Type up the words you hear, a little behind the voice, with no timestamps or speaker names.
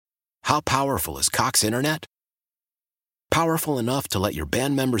How powerful is Cox Internet? Powerful enough to let your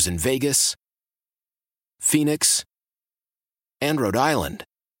band members in Vegas, Phoenix, and Rhode Island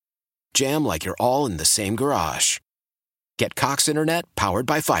jam like you're all in the same garage. Get Cox Internet powered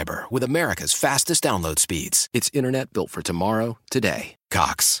by fiber with America's fastest download speeds. It's internet built for tomorrow, today.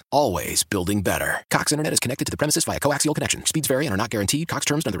 Cox, always building better. Cox Internet is connected to the premises via coaxial connection. Speeds vary and are not guaranteed. Cox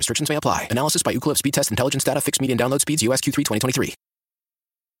terms and other restrictions may apply. Analysis by Ookla Speed Test Intelligence Data. Fixed median download speeds. US Q3 2023.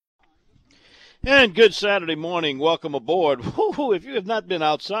 And good Saturday morning. Welcome aboard. Woo-hoo, if you have not been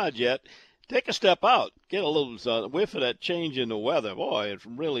outside yet, take a step out. Get a little whiff of that change in the weather. Boy, it's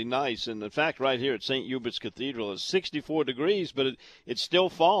really nice. And in fact, right here at St. Hubert's Cathedral, it's 64 degrees, but it's still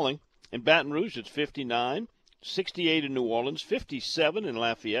falling. In Baton Rouge, it's 59. 68 in New Orleans, 57 in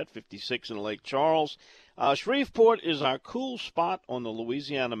Lafayette, 56 in Lake Charles. Shreveport is our cool spot on the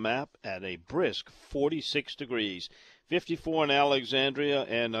Louisiana map at a brisk 46 degrees. 54 in Alexandria,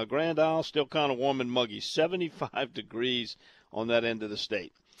 and Grand Isle still kind of warm and muggy, 75 degrees on that end of the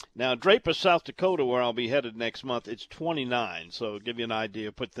state. Now, Draper, South Dakota, where I'll be headed next month, it's 29, so give you an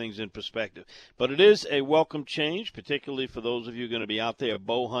idea, put things in perspective. But it is a welcome change, particularly for those of you going to be out there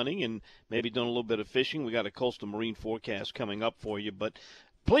bow hunting and maybe doing a little bit of fishing. We got a coastal marine forecast coming up for you, but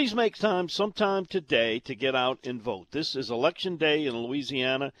please make time sometime today to get out and vote. This is Election Day in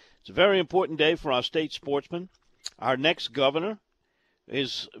Louisiana. It's a very important day for our state sportsmen. Our next governor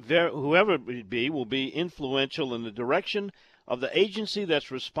is whoever it be will be influential in the direction of the agency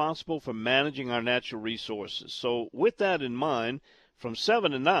that's responsible for managing our natural resources. So with that in mind, from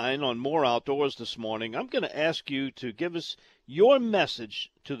 7 to 9 on More Outdoors this morning, I'm going to ask you to give us your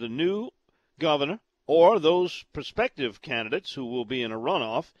message to the new governor or those prospective candidates who will be in a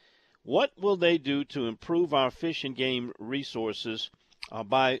runoff. What will they do to improve our fish and game resources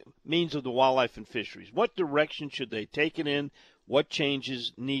by means of the wildlife and fisheries? What direction should they take it in? What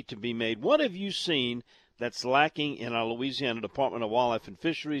changes need to be made? What have you seen that's lacking in our Louisiana Department of Wildlife and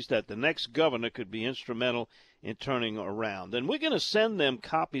Fisheries that the next governor could be instrumental in turning around? And we're going to send them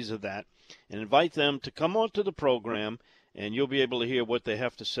copies of that and invite them to come onto the program, and you'll be able to hear what they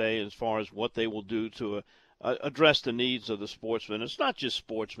have to say as far as what they will do to address the needs of the sportsmen. It's not just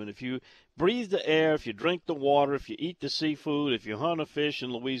sportsmen. If you breathe the air, if you drink the water, if you eat the seafood, if you hunt or fish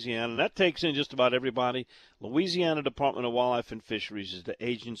in Louisiana, that takes in just about everybody. Louisiana Department of Wildlife and Fisheries is the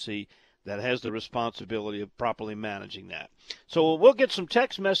agency that has the responsibility of properly managing that. So we'll get some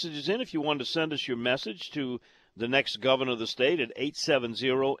text messages in if you want to send us your message to the next governor of the state at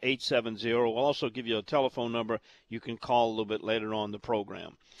 870-870. We'll also give you a telephone number you can call a little bit later on the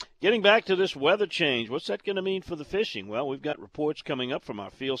program. Getting back to this weather change, what's that going to mean for the fishing? Well, we've got reports coming up from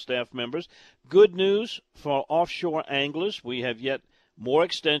our field staff members. Good news for offshore anglers. We have yet more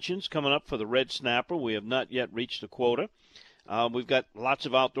extensions coming up for the red snapper. We have not yet reached the quota. We've got lots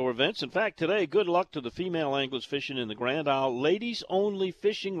of outdoor events. In fact, today, good luck to the female anglers fishing in the Grand Isle Ladies-Only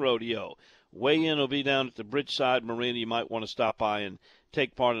Fishing Rodeo. Weigh-in will be down at the Bridgeside Marina. You might want to stop by and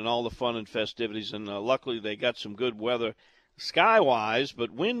take part in all the fun and festivities. And luckily, they got some good weather sky-wise,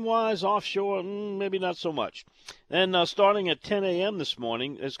 but wind-wise offshore, maybe not so much. And starting at 10 a.m. this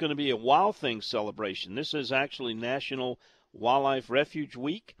morning, there's going to be a Wild Things celebration. This is actually National Wildlife Refuge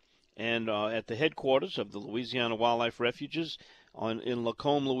Week. And at the headquarters of the Louisiana Wildlife Refuges in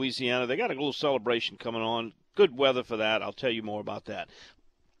Lacombe, Louisiana, they got a little celebration coming on. Good weather for that. I'll tell you more about that.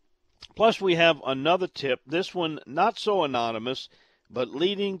 Plus, we have another tip. This one not so anonymous, but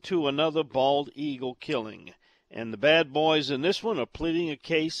leading to another bald eagle killing. And the bad boys in this one are pleading a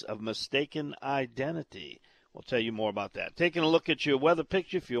case of mistaken identity. We'll tell you more about that. Taking a look at your weather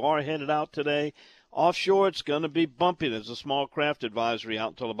picture, if you are headed out today, offshore, it's going to be bumpy. There's a small craft advisory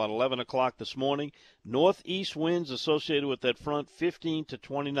out until about 11 o'clock this morning. Northeast winds associated with that front, 15 to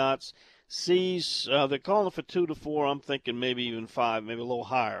 20 knots. Seas, they're calling for 2 to 4. I'm thinking maybe even 5, maybe a little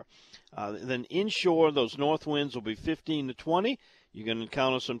higher. Then inshore, those north winds will be 15 to 20. You're going to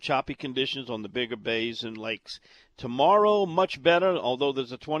encounter some choppy conditions on the bigger bays and lakes. Tomorrow, much better, although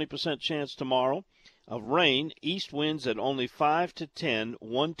there's a 20% chance tomorrow of rain. East winds at only 5 to 10,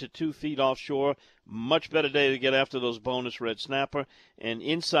 1 to 2 feet offshore. Much better day to get after those bonus red snapper. And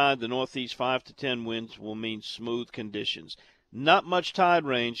inside the northeast, 5 to 10 winds will mean smooth conditions. Not much tide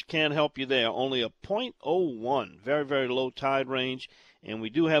range. Can't help you there. Only a 0.01. Very, very low tide range. And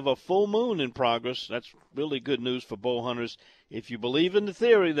we do have a full moon in progress. That's really good news for bow hunters if you believe in the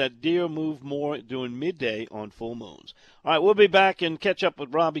theory that deer move more during midday on full moons. All right, we'll be back and catch up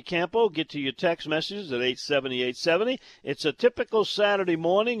with Robbie Campo. Get to your text messages at 870-870. It's a typical Saturday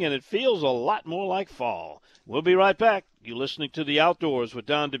morning, and it feels a lot more like fall. We'll be right back. You're listening to The Outdoors with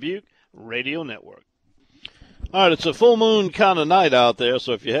Don Dubuque Radio Network. All right, it's a full moon kind of night out there,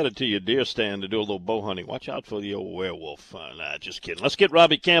 so if you're headed to your deer stand to do a little bow hunting, watch out for the old werewolf. Nah, just kidding. Let's get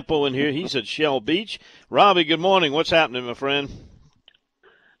Robbie Campo in here. He's at Shell Beach. Robbie, good morning. What's happening, my friend?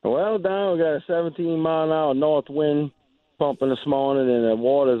 Well, Don, we got a 17-mile-an-hour north wind pumping this morning, and the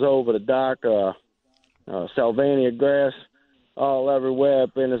water's over the dock. Sylvania grass all everywhere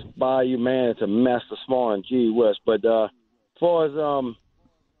up in this bayou. Man, it's a mess this morning. Gee whiz. But as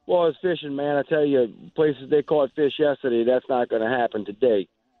far as fishing, man, I tell you, places they caught fish yesterday, that's not going to happen today.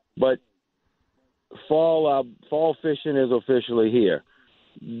 But fall fishing is officially here.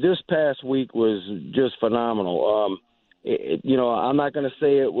 This past week was just phenomenal. I'm not going to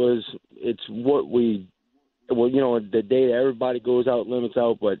say it's what the day that everybody goes out, limits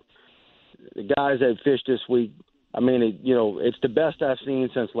out, but the guys that fished this week, I mean, it's the best I've seen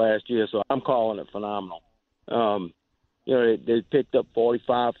since last year, so I'm calling it phenomenal. They picked up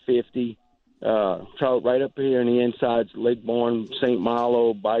 45, 50 trout right up here in the insides, Lake Bourne, St.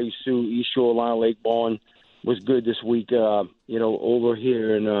 Malo, Bayou Sioux, East Shoreline, Lake Bourne was good this week. Over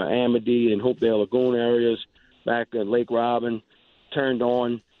here in Amity and Hopedale Lagoon areas, back at Lake Robin, turned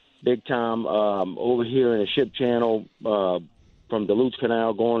on big time. Over here in the Ship Channel from Duluth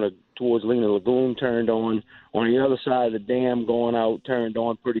Canal going towards Lena Lagoon, turned on. On the other side of the dam going out, turned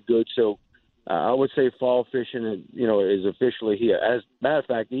on pretty good. So I would say fall fishing, is officially here. As a matter of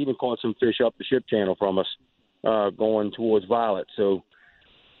fact, they even caught some fish up the Ship Channel from us going towards Violet. So,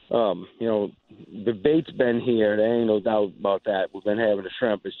 the bait's been here. There ain't no doubt about that. We've been having the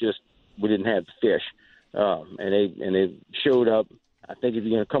shrimp. It's just we didn't have the fish. And they showed up. I think if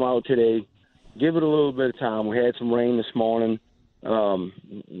you're going to come out today, give it a little bit of time. We had some rain this morning.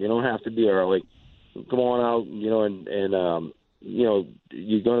 You don't have to be early. Come on out, and you're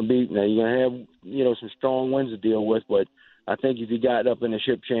going to have, some strong winds to deal with. But I think if you got up in the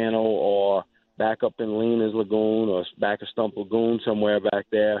Ship Channel or back up in Lena's Lagoon or back of Stump Lagoon somewhere back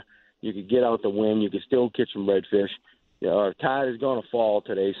there, you could get out the wind. You could still catch some redfish. Tide is going to fall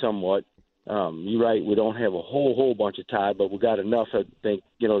today somewhat. You're right. We don't have a whole bunch of tide, but we got enough, I think,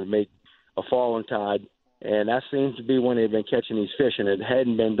 to make a falling tide. And that seems to be when they've been catching these fish, and it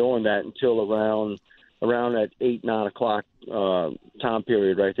hadn't been doing that until around that 8, 9 o'clock time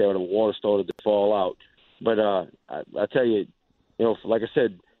period right there when the water started to fall out. But I tell you, like I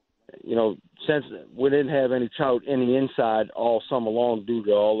said, since we didn't have any trout in the inside all summer long due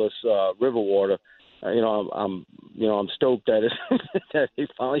to all this river water, I'm stoked that that he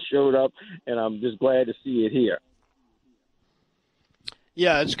finally showed up, and I'm just glad to see it here.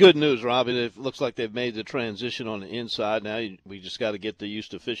 Yeah, it's good news, Robin. It looks like they've made the transition on the inside. Now we just got to get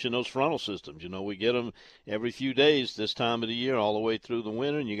used to fishing those frontal systems. We get them every few days this time of the year all the way through the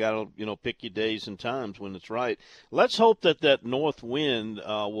winter, and you got to, pick your days and times when it's right. Let's hope that north wind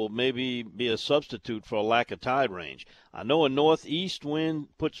will maybe be a substitute for a lack of tide range. I know a northeast wind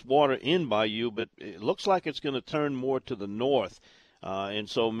puts water in by you, but it looks like it's going to turn more to the north. And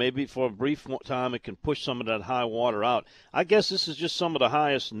so maybe for a brief time it can push some of that high water out. I guess this is just some of the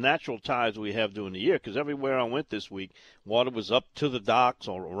highest natural tides we have during the year, because everywhere I went this week, water was up to the docks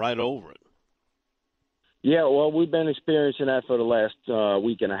or right over it. Yeah, well, we've been experiencing that for the last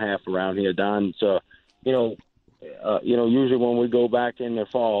week and a half around here, Don. So, usually when we go back in the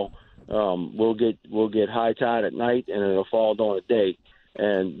fall, we'll get high tide at night and it'll fall during the day,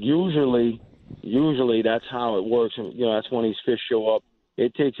 and usually that's how it works. That's when these fish show up.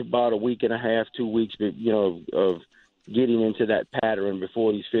 It takes about a week and a half, 2 weeks, of getting into that pattern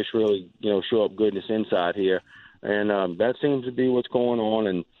before these fish really, show up good in this inside here. And that seems to be what's going on.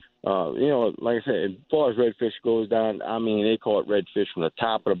 And, like I said, as far as redfish goes down, I mean, they caught redfish from the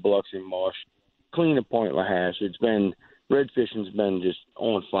top of the Biloxi Marsh, clean to Point Lahash. Redfishing's been just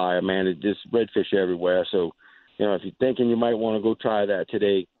on fire, man. It's just redfish everywhere. So, if you're thinking you might want to go try that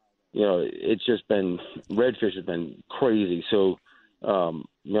today, it's just been redfish has been crazy. So,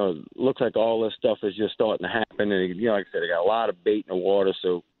 looks like all this stuff is just starting to happen. And, like I said, they got a lot of bait in the water.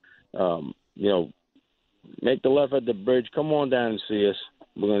 So, make the left at the bridge. Come on down and see us.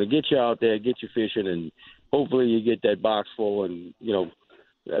 We're going to get you out there, get you fishing, and hopefully you get that box full. And,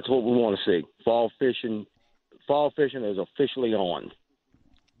 that's what we want to see. Fall fishing is officially on.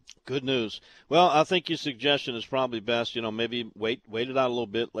 Good news. Well, I think your suggestion is probably best. Maybe wait it out a little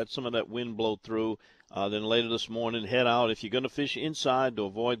bit, let some of that wind blow through. Then later this morning, head out. If you're going to fish inside to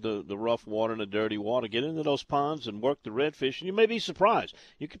avoid the rough water and the dirty water, get into those ponds and work the redfish. And you may be surprised.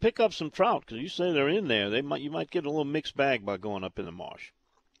 You can pick up some trout because you say they're in there. You might get a little mixed bag by going up in the marsh.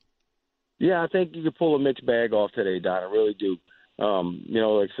 Yeah, I think you could pull a mixed bag off today, Don. I really do.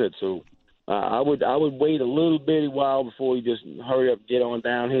 Like I said, so I would wait a little bitty while before you just hurry up, get on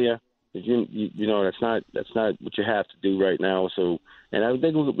down here. You know that's not what you have to do right now. So, and I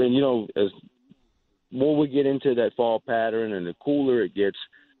think as more we get into that fall pattern and the cooler it gets,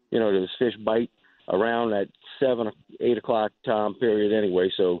 those fish bite around that 7-8 o'clock time period anyway.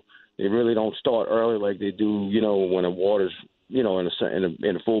 So they really don't start early like they do, when the water's in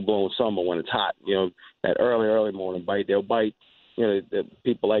a full blown summer when it's hot. That early morning bite, they'll bite. The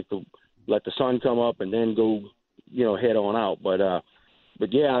people like to let the sun come up and then go, head on out. But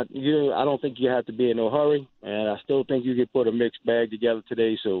yeah, I don't think you have to be in no hurry, and I still think you could put a mixed bag together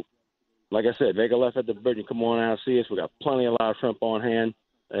today. So, like I said, Vega left at the bridge and come on out and see us. We got plenty of live shrimp on hand,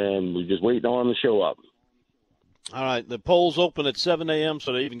 and we're just waiting on them to show up. All right, the polls open at 7 a.m.,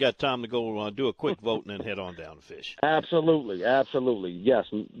 so they even got time to go do a quick vote and then head on down to fish. Absolutely. Yes,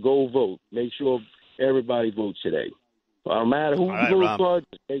 go vote. Make sure everybody votes today. No matter who you vote for,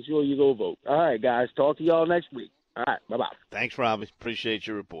 just make sure you go vote. All right, guys, talk to y'all next week. All right, bye-bye. Thanks, Robbie. Appreciate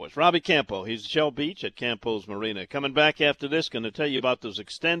your reports. Robbie Campo, he's at Shell Beach at Campo's Marina. Coming back after this, going to tell you about those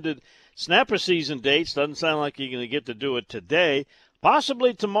extended snapper season dates. Doesn't sound like you're going to get to do it today.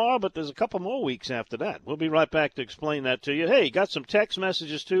 Possibly tomorrow, but there's a couple more weeks after that. We'll be right back to explain that to you. Hey, got some text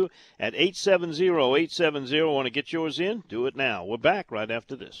messages, too, at 870-870. Want to get yours in? Do it now. We're back right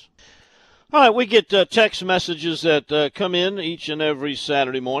after this. All right, we get text messages that come in each and every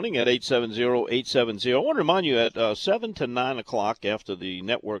Saturday morning at 870-870. I want to remind you at 7 to 9 o'clock after the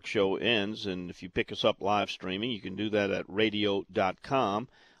network show ends, and if you pick us up live streaming, you can do that at radio.com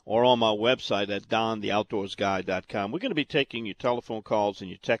or on my website at dontheoutdoorsguy.com. We're going to be taking your telephone calls and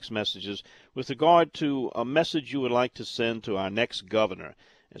your text messages with regard to a message you would like to send to our next governor,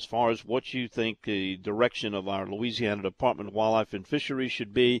 as far as what you think the direction of our Louisiana Department of Wildlife and Fisheries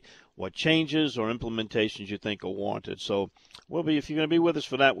should be, what changes or implementations you think are warranted. So if you're going to be with us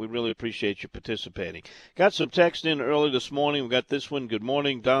for that, we really appreciate you participating. Got some text in early this morning. We got this one. Good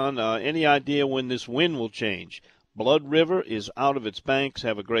morning, Don. Any idea when this wind will change? Blood River is out of its banks.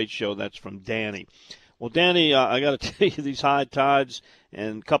 Have a great show. That's from Danny. Well, Danny, I got to tell you, these high tides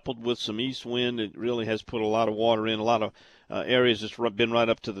and coupled with some east wind, it really has put a lot of water in, a lot of areas that's been right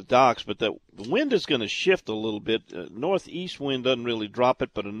up to the docks, but the wind is going to shift a little bit. Northeast wind doesn't really drop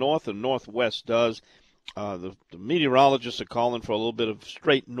it, but a north and northwest does. The meteorologists are calling for a little bit of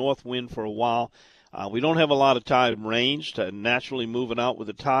straight north wind for a while. We don't have a lot of tide range to naturally moving out with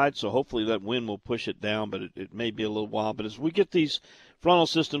the tide, so hopefully that wind will push it down, but it may be a little while. But as we get these frontal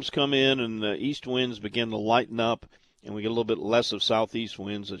systems come in and the east winds begin to lighten up and we get a little bit less of southeast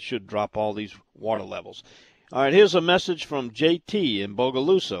winds, it should drop all these water levels. All right, here's a message from JT in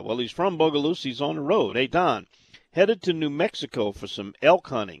Bogalusa. Well, he's from Bogalusa. He's on the road. Hey, Don, headed to New Mexico for some elk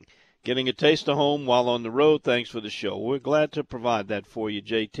hunting. Getting a taste of home while on the road. Thanks for the show. We're glad to provide that for you,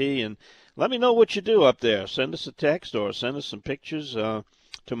 JT. And let me know what you do up there. Send us a text or send us some pictures to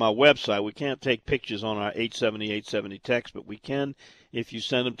my website. We can't take pictures on our 870 text, but we can if you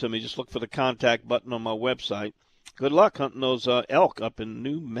send them to me. Just look for the contact button on my website. Good luck hunting those elk up in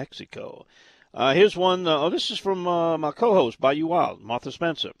New Mexico. Here's one. This is from my co-host, Bayou Wild, Martha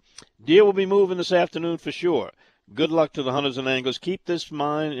Spencer. Deer will be moving this afternoon for sure. Good luck to the hunters and anglers. Keep this in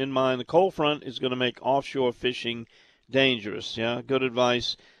mind. The cold front is going to make offshore fishing dangerous. Yeah, good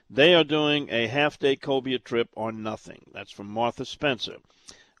advice. They are doing a half-day cobia trip or nothing. That's from Martha Spencer.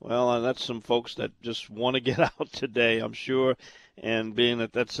 Well, that's some folks that just want to get out today, I'm sure. And being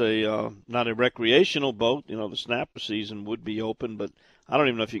that that's not a recreational boat, the snapper season would be open, but I don't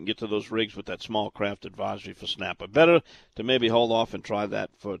even know if you can get to those rigs with that small craft advisory for snapper. Better to maybe hold off and try that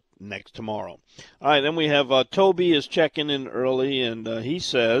for tomorrow. All right, then we have Toby is checking in early, and he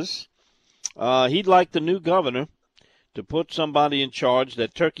says he'd like the new governor to put somebody in charge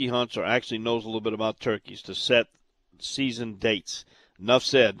that turkey hunts or actually knows a little bit about turkeys to set season dates. Enough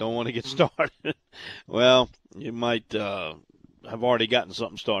said. Don't want to get started. Well, you might have already gotten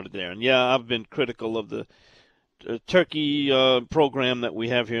something started there. And, yeah, I've been critical of the turkey program that we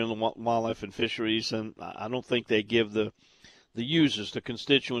have here in the Wildlife and Fisheries, and I don't think they give the users, the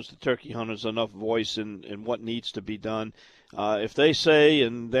constituents, the turkey hunters enough voice in what needs to be done. If they say,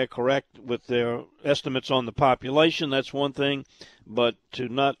 and they're correct with their estimates on the population, that's one thing, but to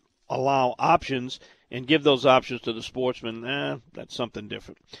not allow options and give those options to the sportsmen, that's something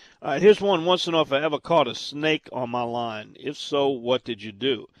different. All right, here's one. Wants to know if I ever caught a snake on my line. If so, what did you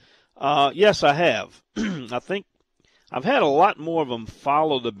do? Yes, I have. I think I've had a lot more of them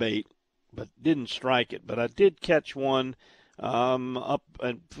follow the bait, but didn't strike it. But I did catch one up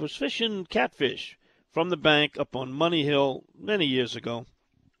and was fishing catfish from the bank up on Money Hill many years ago.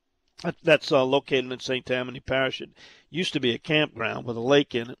 That's located in St. Tammany Parish. It used to be a campground with a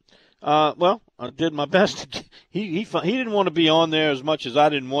lake in it. Well, did my best. He didn't want to be on there as much as I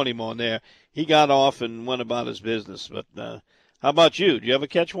didn't want him on there. He got off and went about his business. But how about you? Do you ever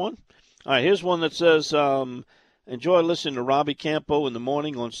catch one? All right, here's one that says, enjoy listening to Robbie Campo in the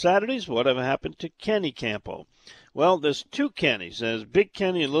morning on Saturdays. Whatever happened to Kenny Campo? Well, there's two Kennys. There's Big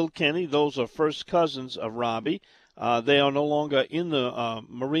Kenny and Little Kenny. Those are first cousins of Robbie. They are no longer in the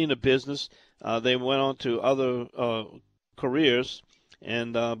marina business. They went on to other careers,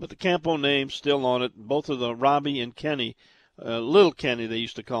 and but the Campo name's still on it. Both of the Robbie and Kenny, Little Kenny they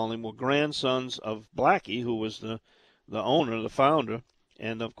used to call him, were grandsons of Blackie, who was the owner, the founder,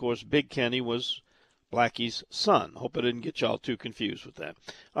 and of course Big Kenny was Blackie's son. Hope I didn't get y'all too confused with that.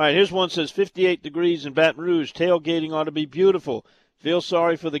 All right, here's one that says 58 degrees in Baton Rouge. Tailgating ought to be beautiful. Feel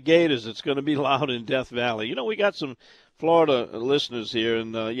sorry for the Gators. It's going to be loud in Death Valley. You know, we got some Florida listeners here,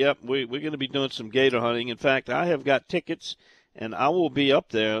 and, yep, we're going to be doing some gator hunting. In fact, I have got tickets, and I will be up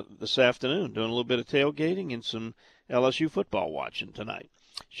there this afternoon doing a little bit of tailgating and some LSU football watching tonight.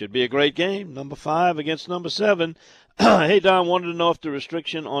 Should be a great game. Number 5 against number 7. Hey, Don, wanted to know if the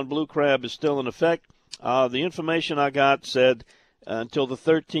restriction on blue crab is still in effect. The information I got said until the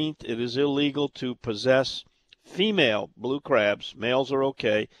 13th it is illegal to possess female blue crabs. Males are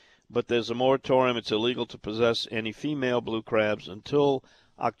okay, but there's a moratorium. It's illegal to possess any female blue crabs until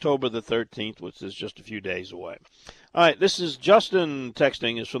October the 13th, which is just a few days away. All right, this is Justin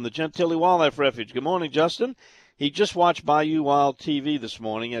texting. Is from the Gentilly Wildlife Refuge. Good morning, Justin. He just watched Bayou Wild TV this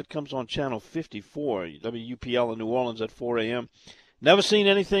morning. It comes on Channel 54, WUPL in New Orleans at 4 a.m. Never seen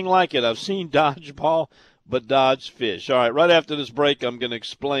anything like it. I've seen dodgeball, but dodge fish. All right, right after this break, I'm going to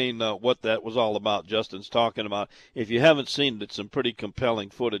explain what that was all about. Justin's talking about. If you haven't seen it, it's some pretty compelling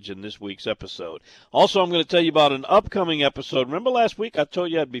footage in this week's episode. Also, I'm going to tell you about an upcoming episode. Remember last week I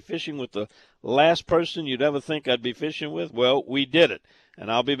told you I'd be fishing with the last person you'd ever think I'd be fishing with? Well, we did it.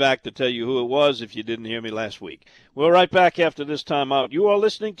 And I'll be back to tell you who it was if you didn't hear me last week. We're right back after this time out. You are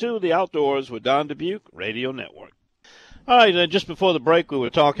listening to The Outdoors with Don Dubuque Radio Network. All right, just before the break, we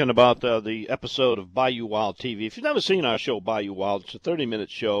were talking about the episode of Bayou Wild TV. If you've never seen our show, Bayou Wild, it's a 30-minute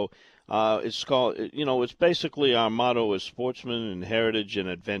show. It's called, it's basically our motto is sportsman and heritage and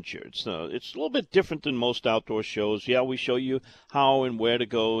adventure. It's a little bit different than most outdoor shows. Yeah, we show you how and where to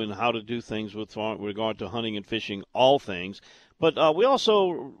go and how to do things with regard to hunting and fishing, all things. But we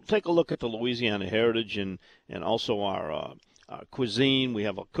also take a look at the Louisiana heritage and also our cuisine. We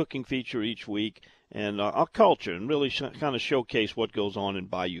have a cooking feature each week. And our culture, and really kind of showcase what goes on in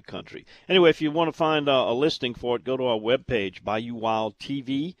Bayou country. Anyway, if you want to find a listing for it, go to our webpage,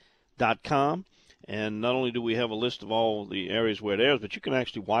 BayouWildTV.com. And not only do we have a list of all the areas where it airs, but you can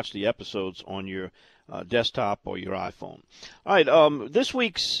actually watch the episodes on your desktop or your iPhone. All right, this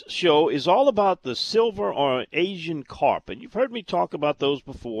week's show is all about the silver or Asian carp. And you've heard me talk about those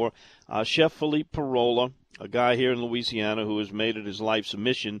before. Chef Philippe Parola, a guy here in Louisiana who has made it his life's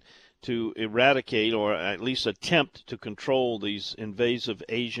mission to eradicate or at least attempt to control these invasive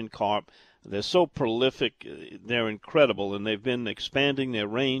Asian carp. They're so prolific, they're incredible, and they've been expanding their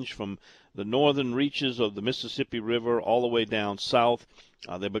range from the northern reaches of the Mississippi River all the way down south.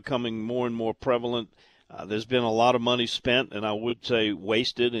 They're becoming more and more prevalent. There's been a lot of money spent, and I would say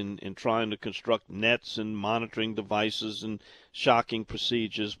wasted, in trying to construct nets and monitoring devices and shocking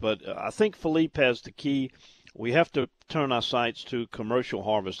procedures. But I think Philippe has the key. We have to turn our sights to commercial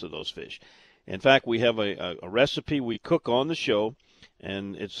harvest of those fish. In fact, we have a recipe we cook on the show,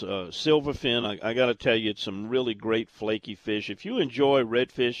 and it's silverfin. I got to tell you, it's some really great flaky fish. If you enjoy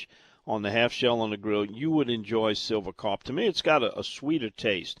redfish on the half shell on the grill, you would enjoy silver carp. To me, it's got a sweeter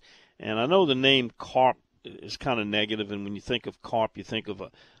taste. And I know the name carp is kind of negative, and when you think of carp, you think of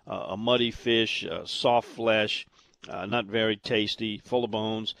a muddy fish, soft flesh, not very tasty, full of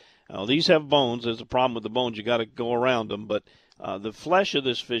bones. These have bones. There's a problem with the bones. You got to go around them. But the flesh of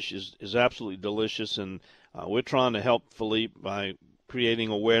this fish is absolutely delicious, and we're trying to help Philippe by creating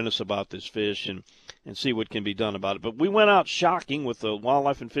awareness about this fish and see what can be done about it. But we went out shocking with the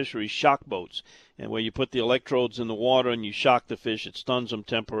Wildlife and Fisheries shock boats, and where you put the electrodes in the water and you shock the fish, it stuns them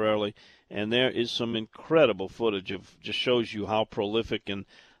temporarily. And there is some incredible footage of just shows you how prolific and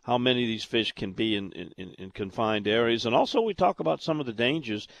how many of these fish can be in confined areas. And also we talk about some of the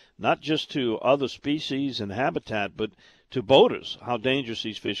dangers, not just to other species and habitat, but to boaters, how dangerous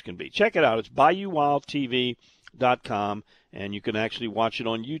these fish can be. Check it out. It's BayouWildTV.com, and you can actually watch it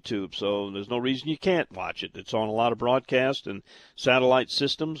on YouTube. So there's no reason you can't watch it. It's on a lot of broadcast and satellite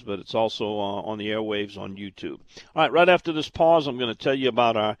systems, but it's also on the airwaves on YouTube. All right, right after this pause, I'm going to tell you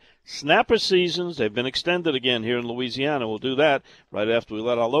about our snapper seasons. They've been extended again here in Louisiana. We'll do that right after we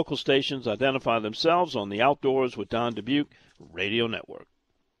let our local stations identify themselves on the Outdoors with Don Dubuque Radio Network.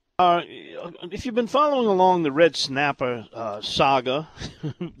 If you've been following along the red snapper saga,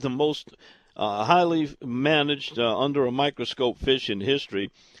 the most highly managed under a microscope fish in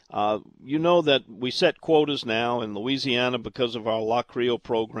history, you know that we set quotas now in Louisiana because of our La Creo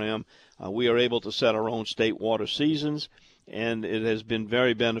program. We are able to set our own state water seasons, and it has been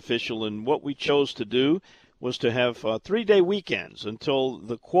very beneficial. And what we chose to do was to have 3-day weekends until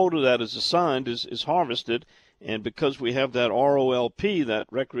the quota that is assigned is harvested. And because we have that ROLP, that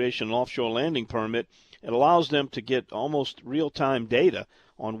Recreation Offshore Landing Permit, it allows them to get almost real-time data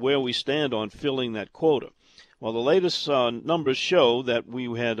on where we stand on filling that quota. Well, the latest numbers show that we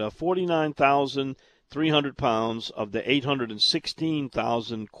had 49,300 pounds of the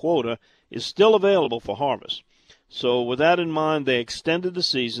 816,000 quota is still available for harvest. So with that in mind, they extended the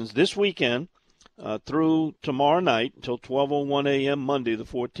seasons this weekend through tomorrow night until 12:01 a.m. Monday the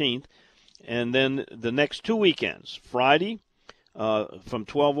 14th. And then the next 2 weekends, Friday from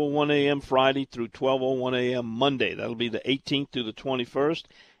 12:01 a.m. Friday through 12:01 a.m. Monday. That'll be the 18th through the 21st.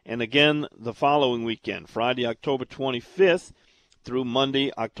 And again, the following weekend, Friday, October 25th through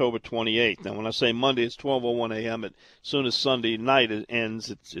Monday, October 28th. Now, when I say Monday, it's 12:01 a.m. As soon as Sunday night ends,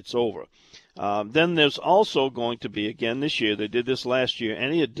 it's over. Then there's also going to be, again this year, they did this last year,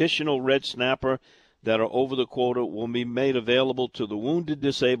 any additional red snapper that are over the quota will be made available to the wounded,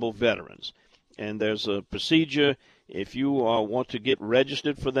 disabled veterans. And there's a procedure. If you want to get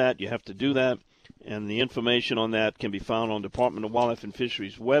registered for that, you have to do that. And the information on that can be found on Department of Wildlife and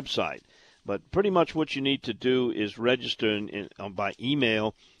Fisheries website. But pretty much what you need to do is register by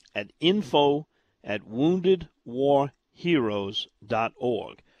email at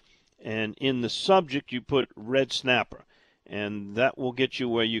info@woundedwarheroes.org. And in the subject, you put red snapper. And that will get you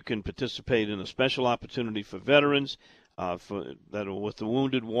where you can participate in a special opportunity for veterans that are with the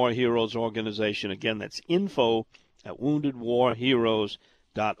Wounded War Heroes organization. Again, that's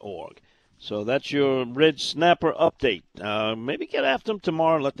info@woundedwarheroes.org. So that's your red snapper update. Maybe get after them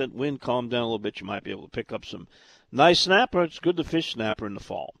tomorrow. Let that wind calm down a little bit. You might be able to pick up some nice snapper. It's good to fish snapper in the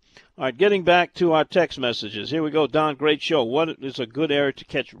fall. All right, getting back to our text messages. Here we go. Don, great show. What is a good area to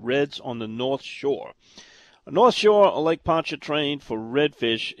catch reds on the North Shore? North Shore of Lake Pontchartrain for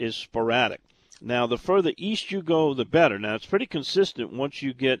redfish is sporadic. Now, the further east you go, the better. Now, it's pretty consistent once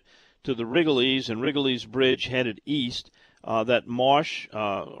you get to the Wrigley's and Wrigley's Bridge headed east. That marsh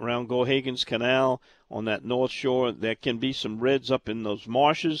around Gohagen's Canal on that North Shore, there can be some reds up in those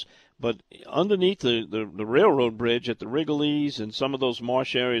marshes. But underneath the railroad bridge at the Wrigley's and some of those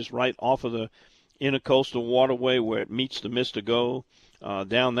marsh areas right off of the Intercoastal Waterway where it meets the Mystigo,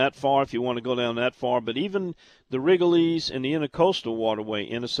 down that far if you want to go down that far. But even the Wrigley's and the Intercoastal Waterway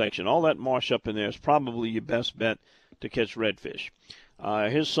intersection, all that marsh up in there is probably your best bet to catch redfish.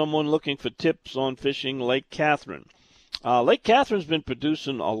 Here's someone looking for tips on fishing Lake Catherine. Lake Catherine's been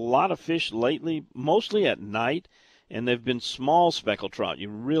producing a lot of fish lately, mostly at night, and they've been small speckled trout. You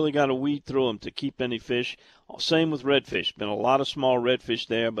really got to weed through them to keep any fish. Same with redfish. Been a lot of small redfish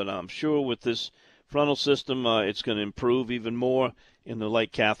there, but I'm sure with this frontal system, it's going to improve even more in the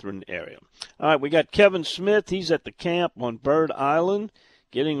Lake Catherine area. All right, we got Kevin Smith. He's at the camp on Bird Island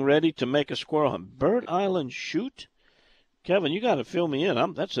getting ready to make a squirrel hunt. Bird Island shoot? Kevin, you got to fill me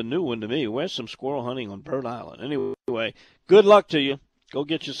in. That's a new one to me. Where's some squirrel hunting on Bird Island? Anyway, good luck to you. Go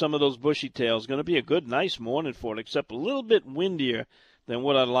get you some of those bushy tails. Going to be a good, nice morning for it, except a little bit windier than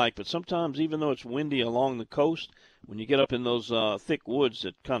what I'd like. But sometimes, even though it's windy along the coast, when you get up in those thick woods,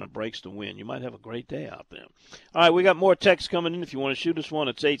 it kind of breaks the wind. You might have a great day out there. All right, we got more texts coming in. If you want to shoot us one,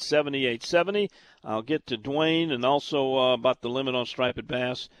 it's 870-870. I'll get to Dwayne and also about the limit on striped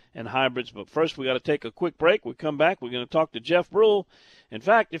bass and hybrids. But first, we got to take a quick break. We come back, we're going to talk to Jeff Brule. In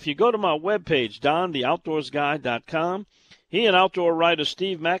fact, if you go to my webpage, dontheoutdoorsguy.com, he and outdoor writer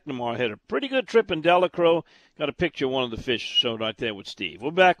Steve McNamara had a pretty good trip in Delacroix. Got a picture of one of the fish showed right there with Steve.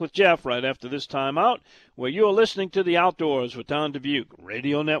 We're back with Jeff right after this time out, where you're listening to The Outdoors with Don Dubuque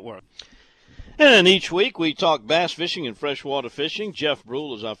Radio Network. And each week we talk bass fishing and freshwater fishing. Jeff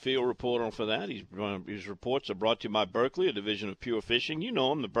Brule is our field reporter for that. His reports are brought to you by Berkley, a division of Pure Fishing. You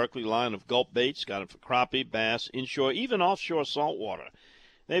know him, the Berkley line of gulp baits. Got it for crappie, bass, inshore, even offshore saltwater.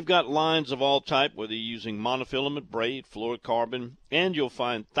 They've got lines of all type, whether you're using monofilament, braid, fluorocarbon, and you'll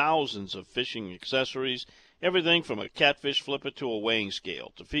find thousands of fishing accessories, everything from a catfish flipper to a weighing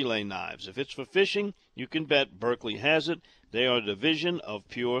scale to fillet knives. If it's for fishing, you can bet Berkley has it. They are a division of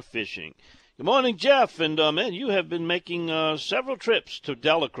Pure Fishing. Good morning, Jeff. And, man, you have been making several trips to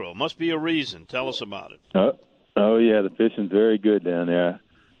Delacroix. Must be a reason. Tell us about it. Oh, yeah, the fishing's very good down there.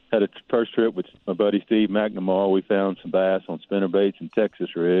 Had a first trip with my buddy Steve McNamara. We found some bass on spinnerbaits and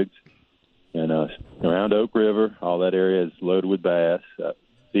Texas rigs. And around Oak River, all that area is loaded with bass.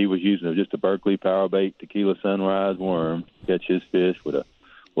 Steve was using just a Berkeley power bait Tequila Sunrise worm to catch his fish with a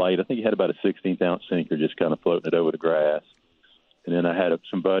light. I think he had about a 16th-ounce sinker just kind of floating it over the grass. And then I had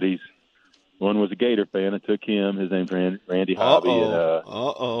some buddies. One was a Gator fan. I took him. His name's Randy Hobby.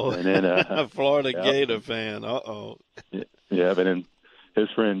 And then Florida Gator fan. Yeah, but then his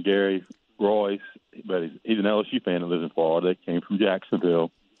friend Gary Royce, but he's an LSU fan that lives in Florida. They came from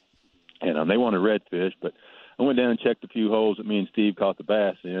Jacksonville. And they wanted redfish, but I went down and checked a few holes that me and Steve caught the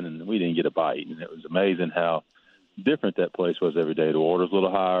bass in, and we didn't get a bite. And it was amazing how different that place was every day. The water was a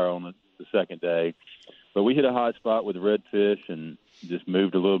little higher on the second day. But we hit a hot spot with the redfish and just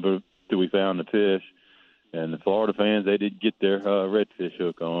moved a little bit till we found the fish. And the Florida fans, they did get their redfish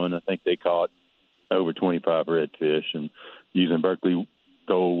hook on. I think they caught over 25 redfish and using Berkeley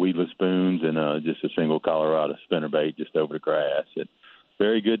gold weedless spoons and just a single Colorado spinnerbait just over the grass.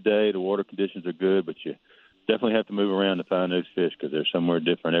 Very good day. The water conditions are good, but you definitely have to move around to find those fish because they're somewhere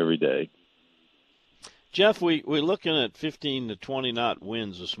different every day. Jeff, we're looking at 15 to 20 knot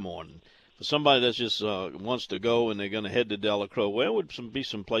winds this morning. For somebody that just wants to go and they're going to head to Delacroix, where would be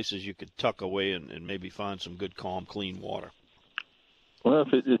some places you could tuck away and maybe find some good, calm, clean water? Well,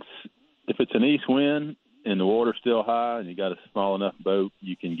 if it's an east wind and the water's still high and you got a small enough boat,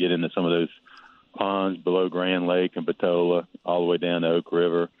 you can get into some of those ponds below Grand Lake and Batola, all the way down to Oak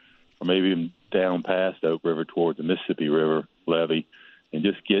River, or maybe even down past Oak River towards the Mississippi River levee, and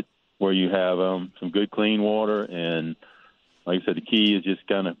just get where you have some good clean water. And like I said, the key is just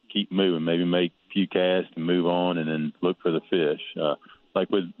kind of keep moving, maybe make a few casts and move on, and then look for the fish. Like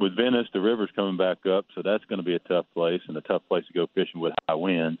with Venice, the river's coming back up, so that's going to be a tough place and a tough place to go fishing with high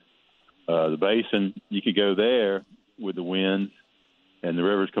winds. The basin, you could go there with the winds, and the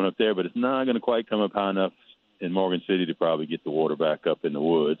river's coming up there, but it's not going to quite come up high enough in Morgan City to probably get the water back up in the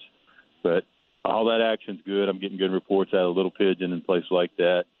woods. But all that action's good. I'm getting good reports out of Little Pigeon and places like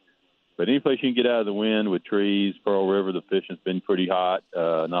that. But any place you can get out of the wind with trees, Pearl River, the fishing's been pretty hot,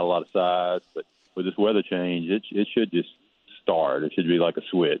 not a lot of size. But with this weather change, it should just start. It should be like a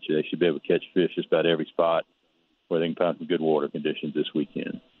switch. They should be able to catch fish just about every spot where they can find some good water conditions this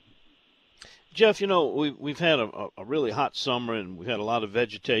weekend. Jeff, we've had a really hot summer, and we've had a lot of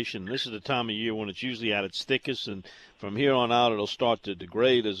vegetation. This is the time of year when it's usually at its thickest, and from here on out it'll start to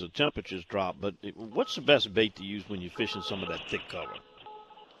degrade as the temperatures drop. But what's the best bait to use when you're fishing some of that thick cover?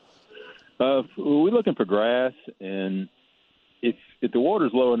 We're looking for grass, and if the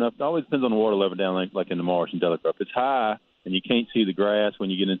water's low enough, it always depends on the water level down like in the marsh and Delacroix. If it's high and you can't see the grass when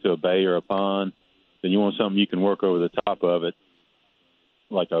you get into a bay or a pond, then you want something you can work over the top of it,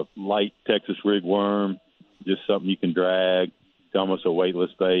 like a light Texas rig worm, just something you can drag. It's almost a weightless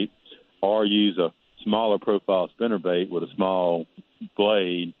bait. Or use a smaller profile spinnerbait with a small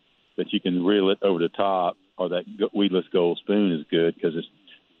blade that you can reel it over the top, or that weedless gold spoon is good because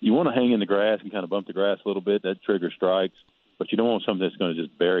you want to hang in the grass and kind of bump the grass a little bit. That trigger strikes, but you don't want something that's going to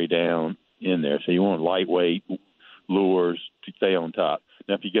just bury down in there. So you want lightweight lures to stay on top.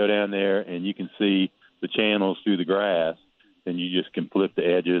 Now, if you go down there and you can see the channels through the grass, then you just can flip the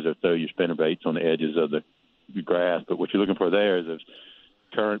edges or throw your spinnerbaits on the edges of the grass. But what you're looking for there is those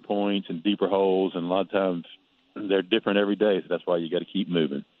current points and deeper holes, and a lot of times they're different every day, so that's why you got to keep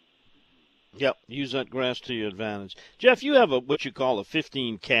moving. Yep, use that grass to your advantage. Jeff, you have what you call a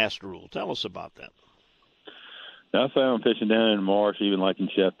 15-cast rule. Tell us about that. Now, I found fishing down in the marsh, even like in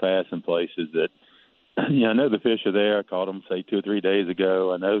Chef Pass and places, that I know the fish are there. I caught them, say, 2 or 3 days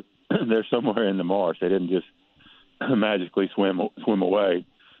ago. I know they're somewhere in the marsh. They didn't just magically swim away.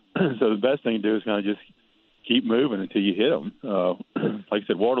 So the best thing to do is kind of just keep moving until you hit them. Like I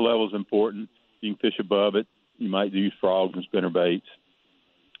said, water level is important. You can fish above it. You might use frogs and spinnerbaits.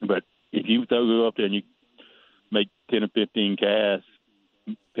 But if you go up there and you make 10 or 15 casts,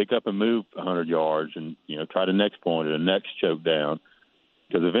 pick up and move 100 yards and, try the next point or the next choke down.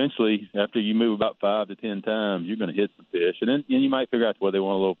 Because eventually, after you move about 5 to 10 times, you're going to hit some fish. And then you might figure out whether they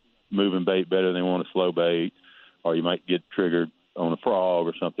want a little moving bait better than they want a slow bait, or you might get triggered on a frog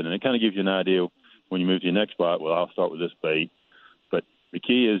or something. And it kind of gives you an idea when you move to your next spot, well, I'll start with this bait. But the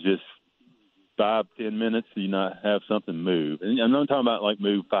key is just 5-10 minutes so you not have something move. And I'm not talking about like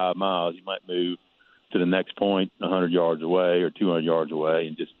move 5 miles. You might move to the next point 100 yards away or 200 yards away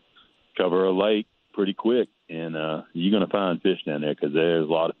and just cover a lake pretty quick. And you're going to find fish down there because there's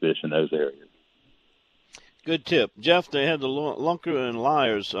a lot of fish in those areas. Good tip. Jeff, they had the Lunker and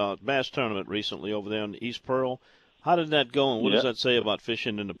Lyres bass tournament recently over there in the East Pearl. How did that go, and what does that say about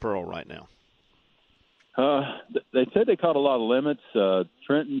fishing in the Pearl right now? They said they caught a lot of limits.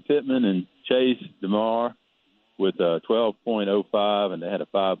 Trenton Pittman and Chase DeMar with 12.05, and they had a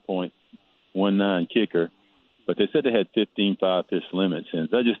 5.19 kicker. But they said they had 15 5-fish limits, and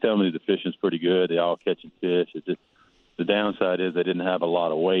that just tells me the fishing's pretty good. They all catching fish. It's just, the downside is they didn't have a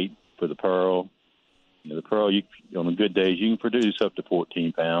lot of weight for the pearl. The pearl, on the good days, you can produce up to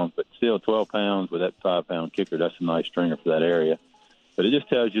 14 pounds, but still 12 pounds with that 5-pound kicker, that's a nice stringer for that area. But it just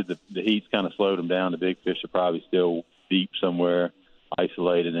tells you the heat's kind of slowed them down. The big fish are probably still deep somewhere,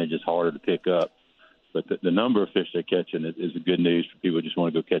 isolated, and they're just harder to pick up. But the number of fish they're catching is good news for people who just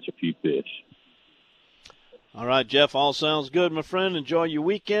want to go catch a few fish. All right, Jeff, all sounds good, my friend. Enjoy your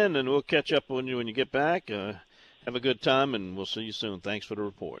weekend, and we'll catch up when you get back. Have a good time, and we'll see you soon. Thanks for the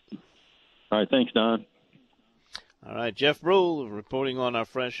report. All right, thanks, Don. All right, Jeff Brule reporting on our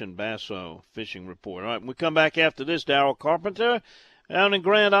Fresh and Basso fishing report. All right, when we come back after this, Darrell Carpenter down in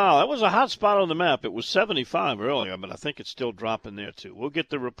Grand Isle. That was a hot spot on the map. It was 75 earlier, but I think it's still dropping there, too. We'll get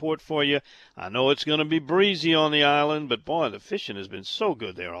the report for you. I know it's going to be breezy on the island, but, boy, the fishing has been so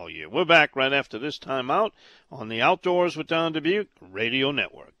good there all year. We're back right after this timeout on the Outdoors with Don Dubuque Radio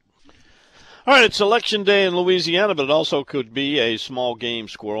Network. All right, it's Election Day in Louisiana, but it also could be a small game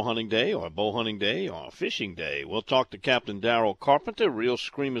squirrel hunting day or a bow hunting day or a fishing day. We'll talk to Captain Darrell Carpenter,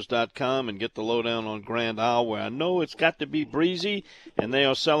 RealScreamers.com, and get the lowdown on Grand Isle, where I know it's got to be breezy, and they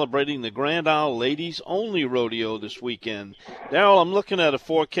are celebrating the Grand Isle Ladies Only Rodeo this weekend. Darrell, I'm looking at a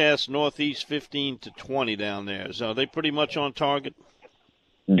forecast northeast 15 to 20 down there. So are they pretty much on target?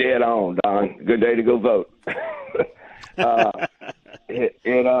 Dead on, Don. Good day to go vote.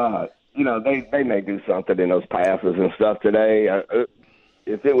 They may do something in those passes and stuff today.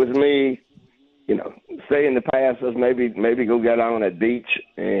 If it was me, stay in the passes, maybe go get on at beach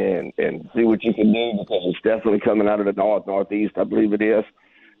and see what you can do, because it's definitely coming out of the northeast, I believe it is.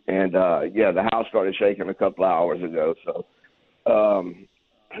 And, the house started shaking a couple hours ago. So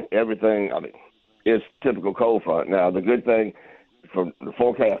everything, it's typical cold front. Now, the good thing from the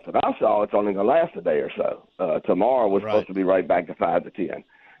forecast that I saw, it's only going to last a day or so. Tomorrow we're supposed to be right back to 5 to 10.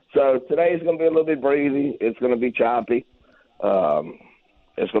 So today's going to be a little bit breezy. It's going to be choppy. It's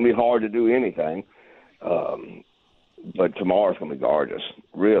going to be hard to do anything. But tomorrow's going to be gorgeous.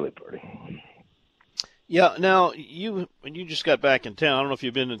 Really pretty. Yeah, now, when you just got back in town, I don't know if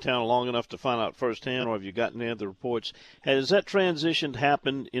you've been in town long enough to find out firsthand, or have you gotten any of the reports. Has that transition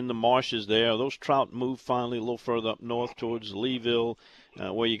happened in the marshes there? Are those trout moved finally a little further up north towards Leeville,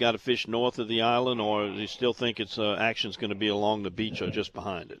 where you got to fish north of the island, or do you still think its action's going to be along the beach or just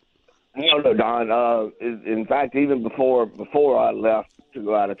behind it? No, Don. In fact, even before I left to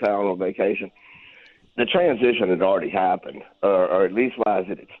go out of town on vacation, the transition had already happened, or at least as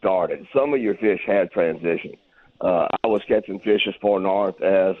it had started. Some of your fish had transitioned. I was catching fish as far north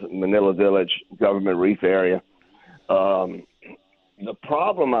as Manila Village, Government Reef area. The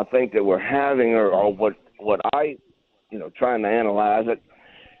problem I think that we're having, or what I, trying to analyze it,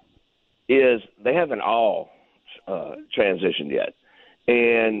 is they haven't all transitioned yet.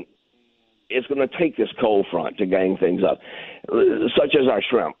 And it's going to take this cold front to gang things up, such as our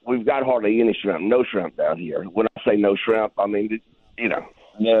shrimp. We've got hardly any shrimp, no shrimp down here. When I say no shrimp, I mean,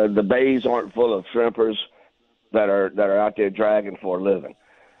 the bays aren't full of shrimpers that are out there dragging for a living.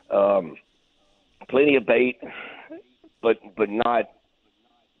 Plenty of bait, but not,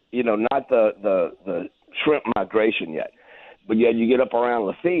 not the shrimp migration yet. But yet you get up around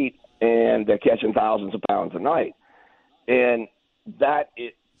Lafitte and they're catching thousands of pounds a night. And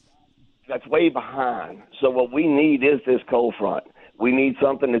that's way behind. So what we need is this cold front. We need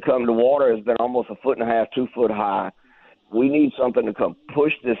something to come. The water has been almost 1.5 feet, 2 foot high. We need something to come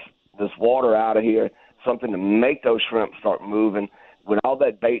push this water out of here, something to make those shrimp start moving when all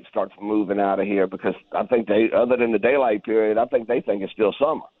that bait starts moving out of here, because I think other than the daylight period, I think they think it's still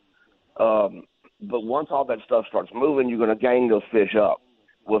summer. But once all that stuff starts moving, you're going to gang those fish up.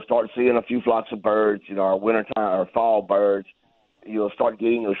 We'll start seeing a few flocks of birds, our wintertime or fall birds. You'll start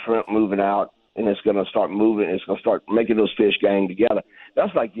getting those shrimp moving out, and it's going to start moving. It's going to start making those fish gang together.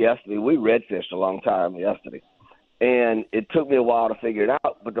 That's like yesterday. We redfished a long time yesterday, and it took me a while to figure it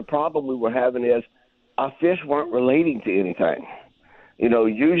out. But the problem we were having is our fish weren't relating to anything.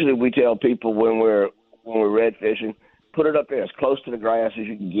 Usually we tell people when we're red fishing, put it up there as close to the grass as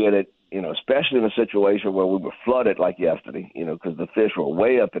you can get it, especially in a situation where we were flooded like yesterday, because the fish were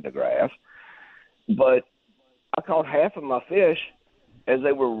way up in the grass. But I caught half of my fish as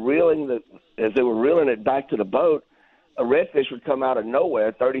they were reeling it back to the boat. A redfish would come out of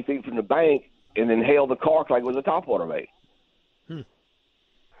nowhere 30 feet from the bank and then hail the cork like it was a topwater bait.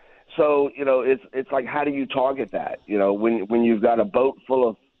 So, it's like, how do you target that? When you've got a boat full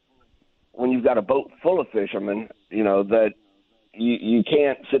of fishermen, that you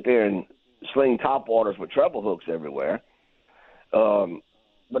can't sit there and sling topwaters with treble hooks everywhere.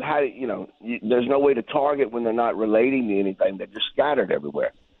 but how there's no way to target when they're not relating to anything. They're just scattered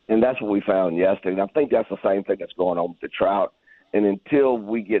everywhere, and that's what we found yesterday. And I think that's the same thing that's going on with the trout. And until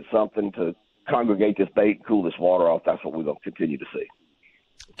we get something to congregate this bait and cool this water off, that's what we're going to continue to see.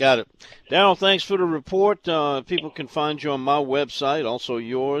 Got it. Darrell, thanks for the report. People can find you on my website, also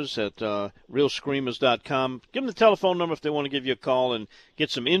yours at realscreamers.com. Give them the telephone number if they want to give you a call and get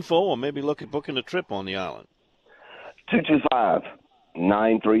some info or maybe look at booking a trip on the island.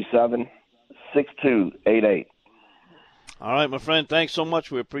 225-937-6288. All right, my friend, thanks so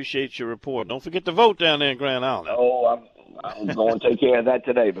much. We appreciate your report. Don't forget to vote down there in Grand Island. Oh, I'm going to take care of that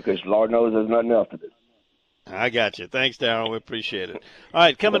today because Lord knows there's nothing else to do. I got you. Thanks, Darrell. We appreciate it. All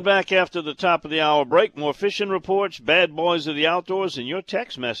right, coming back after the top of the hour break, more fishing reports, bad boys of the outdoors, and your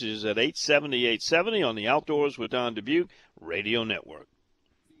text messages at 870-870 on the Outdoors with Don Dubuque Radio Network.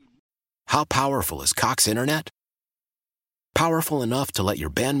 How powerful is Cox Internet? Powerful enough to let your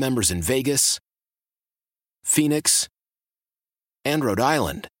band members in Vegas, Phoenix, and Rhode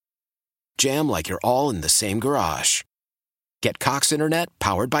Island jam like you're all in the same garage. Get Cox Internet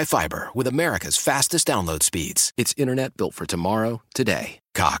powered by fiber with America's fastest download speeds. It's internet built for tomorrow, today.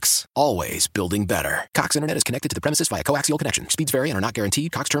 Cox, always building better. Cox Internet is connected to the premises via coaxial connection. Speeds vary and are not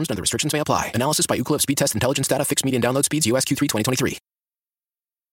guaranteed. Cox terms and other restrictions may apply. Analysis by Ookla of Speed Test Intelligence data. Fixed median download speeds. US Q3 2023.